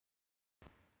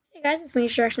Hey guys, it's me,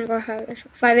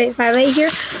 scratch.mit.edu here,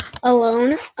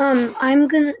 alone. I'm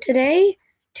gonna today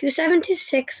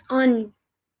 2726 on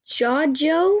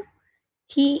Jojo.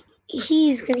 He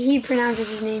pronounces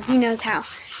his name. He knows how.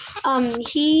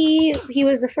 He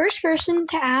was the first person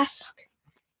to ask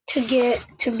to get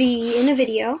to be in a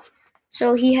video.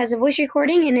 So he has a voice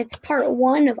recording, and it's part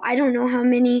 1 of I don't know how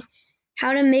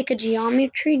to make a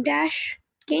geometry dash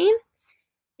game.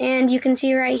 And you can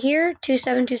see right here,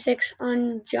 2726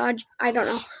 on Judge. I don't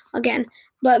know, again.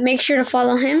 But make sure to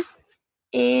follow him.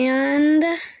 And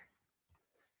let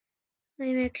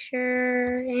me make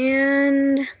sure.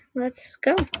 And let's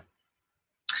go.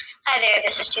 Hi there,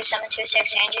 this is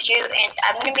 2726 Andrew, and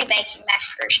I'm going to be making my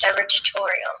first ever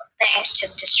tutorial, thanks to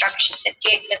Destruction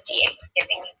 5858 for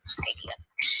giving me this idea.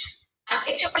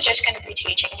 It's just going to be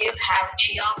teaching you how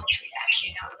geometry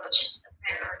dash, those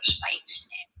there are spikes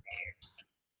and there's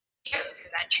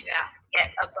that you have to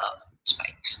get above the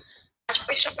spikes. That's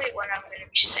basically what I'm going to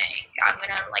be saying. I'm going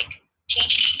to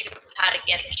teach you how to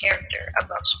get a character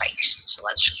above spikes. So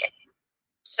let's get it.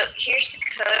 So here's the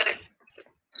code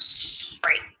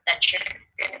that you're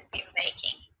going to be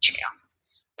making.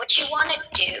 What you want to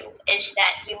do is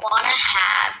that you want to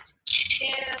have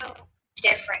 2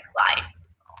 different glide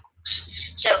blocks.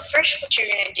 So first, what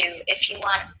you're going to do, if you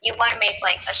want to make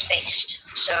a space.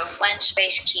 So one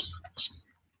space key place,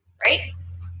 right?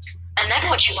 And then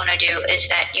what you want to do is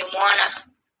that you want to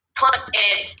put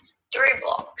in 3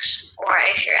 blocks, or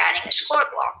if you're adding a score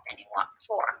block, then you want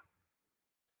 4.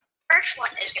 First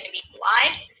one is going to be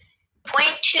glide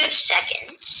 0.2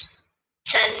 seconds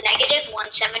to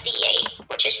 -178,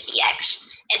 which is the x,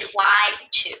 and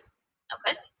y2.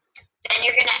 Okay? Then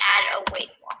you're going to add a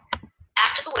wait block.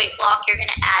 After the wait block, you're going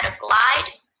to add a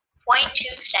glide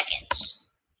 0.2 seconds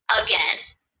again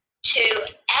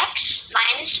to x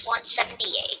minus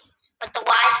 178, but the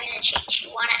y is going to change.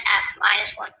 You want to add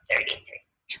minus 133.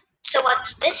 So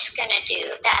what's this going to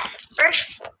do? That the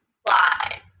first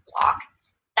glide block,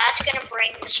 that's going to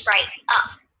bring the sprite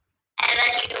up. And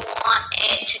then you want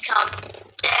it to come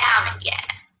down again.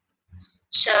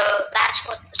 So that's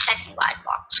what the second glide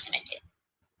block is going to do.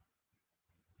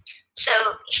 So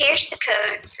here's the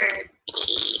code for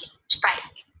the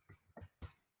sprite.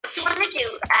 What you want to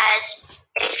do is,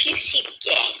 if you see the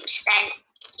games, then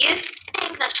you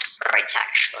think the sprite's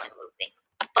actually moving.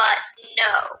 But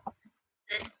no,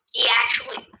 the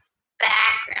actual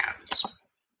background is moving.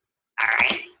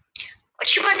 Alright?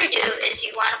 What you want to do is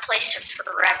you want to place a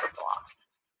forever block.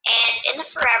 And in the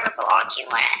forever block, you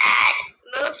want to add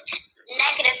move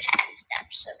 -10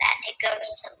 steps so that it goes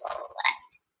to the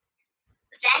left.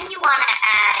 Then you want to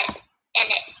add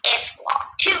an if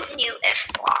block, 2 new if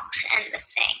blocks in the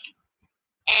thing.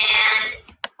 And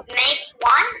make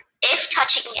 1 if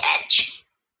touching edge,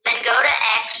 then go to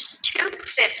x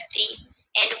 250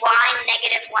 and y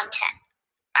 -110.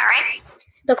 Alright?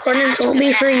 The coordinates won't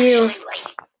be for you.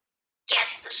 Get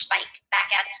the spike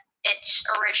back at its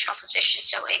original position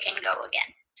so it can go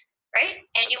again, right?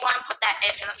 And you want to put that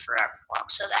if in the forever block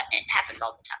so that it happens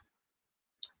all the time.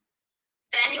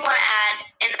 Then you want to add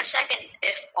in the second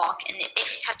if block an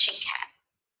if touching cap.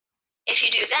 If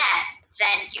you do that,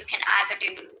 then you can either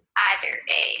do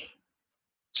a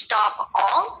stop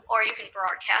all, or you can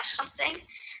broadcast something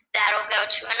that'll go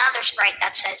to another sprite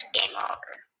that says game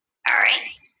over.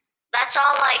 Alright? That's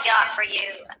all I got for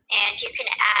you, and you can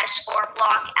add a score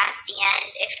block at the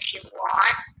end if you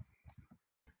want,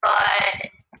 but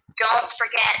don't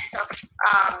forget to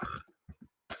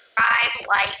subscribe,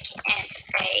 like, and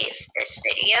fave this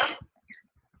video.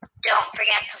 Don't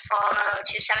forget to follow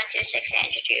 2726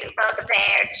 Andrew, Bo the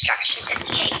Bear, Destruction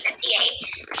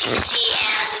 5858, TBC,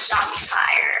 and the Zombie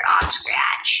Fire on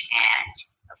Scratch, and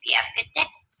hope you have a good day.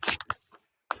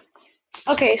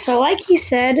 Okay, so like he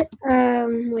said,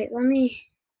 wait, let me,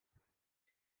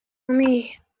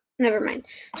 never mind.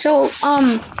 So,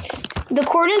 the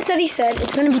coordinates that he said,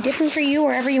 it's going to be different for you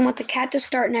wherever you want the cat to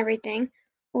start and everything.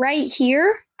 Right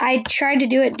here, I tried to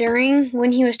do it during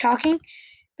when he was talking,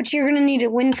 but you're going to need a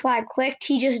win flag clicked.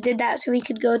 He just did that so he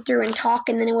could go through and talk,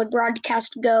 and then it would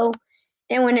broadcast go,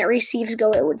 and when it receives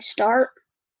go, it would start.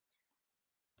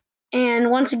 And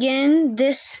once again,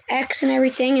 this X and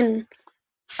everything, and,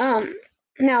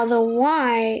 now the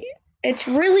Y, it's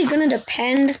really going to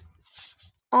depend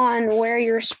on where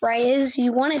your sprite is.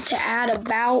 You want it to add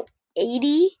about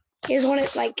 80. Here's what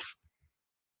it, I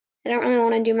don't really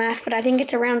want to do math, but I think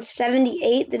it's around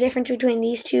 78, the difference between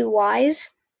these 2 Ys.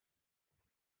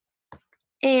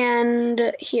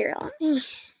 And here,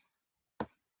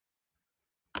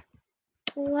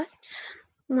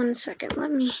 one second,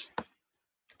 let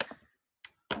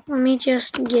me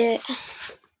just get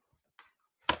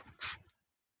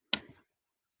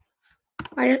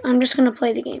I'm just gonna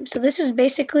play the game. So this is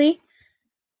basically,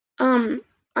 I'm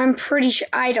pretty sure,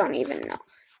 I don't even know.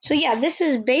 So yeah, this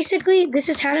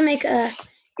is how to make a,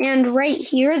 and right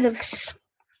here, the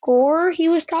score he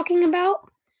was talking about,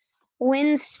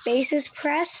 when space is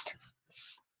pressed,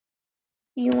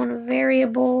 you want a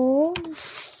variable,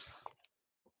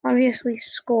 obviously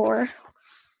score.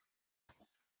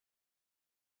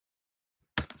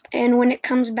 And when it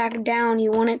comes back down,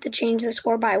 you want it to change the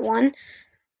score by 1.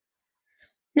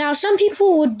 Now, some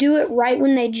people would do it right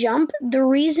when they jump. The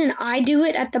reason I do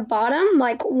it at the bottom,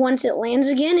 like once it lands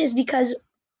again, is because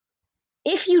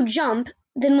if you jump,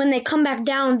 then when they come back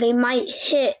down, they might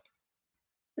hit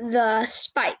the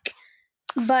spike.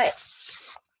 But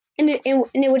and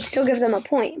it would still give them a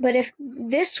point. But if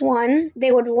this one,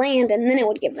 they would land and then it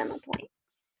would give them a point.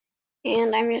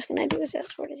 And I'm just gonna do a set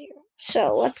score to 0.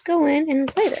 So let's go in and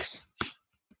play this.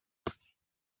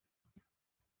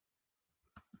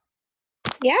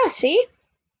 Yeah, see?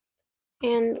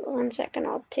 And 1 second,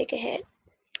 I'll take a hit.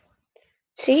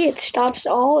 See, it stops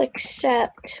all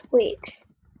except, wait.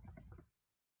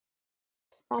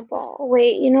 Stop all.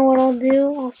 Wait, you know what I'll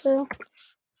do also?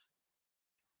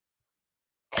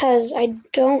 Because I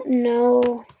don't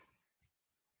know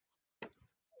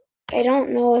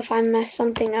if I messed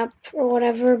something up or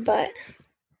whatever, but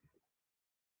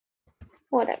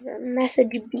whatever.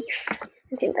 Message beef.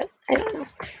 I don't know.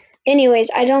 Anyways,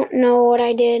 I don't know what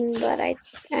I did, but I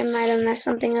might have messed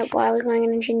something up while I was going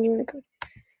in and changing the code.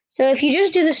 So if you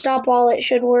just do the stop all, it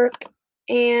should work.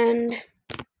 And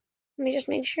let me just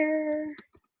make sure.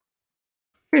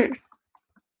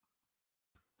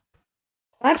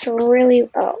 That's really,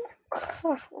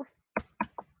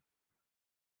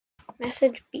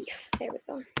 message beef. There we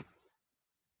go.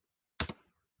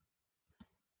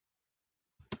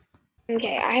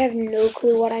 Okay, I have no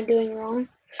clue what I'm doing wrong.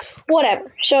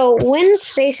 Whatever. So when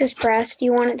space is pressed,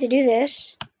 you want it to do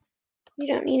this. You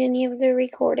don't need any of the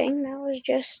recording. That was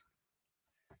just,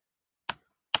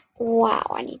 wow,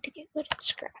 I need to get good at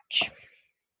Scratch.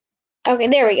 Okay,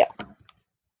 there we go.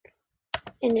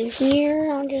 And in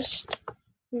here, I'll just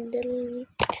delete.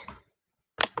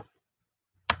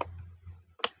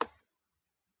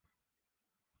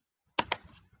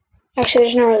 Actually,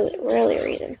 there's no really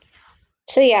reason.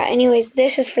 So yeah, anyways,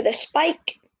 this is for the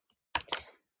spike.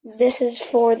 This is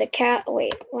for the cat.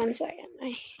 Wait, 1 second.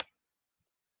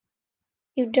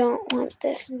 You don't want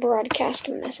this broadcast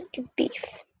message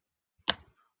beef.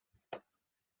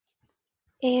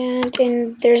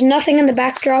 And there's nothing in the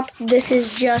backdrop. This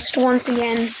is just, once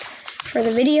again, for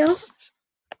the video.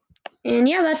 And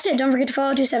yeah, that's it. Don't forget to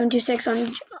follow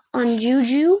 2726 on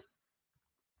Juju.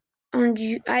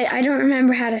 I don't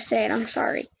remember how to say it. I'm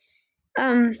sorry.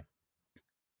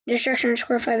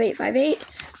 Destruction_5858.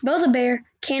 Both a bear,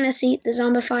 can a seat, the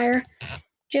zombifier,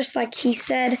 just like he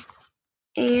said.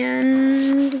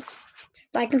 And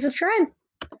like and subscribe.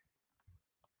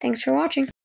 Thanks for watching.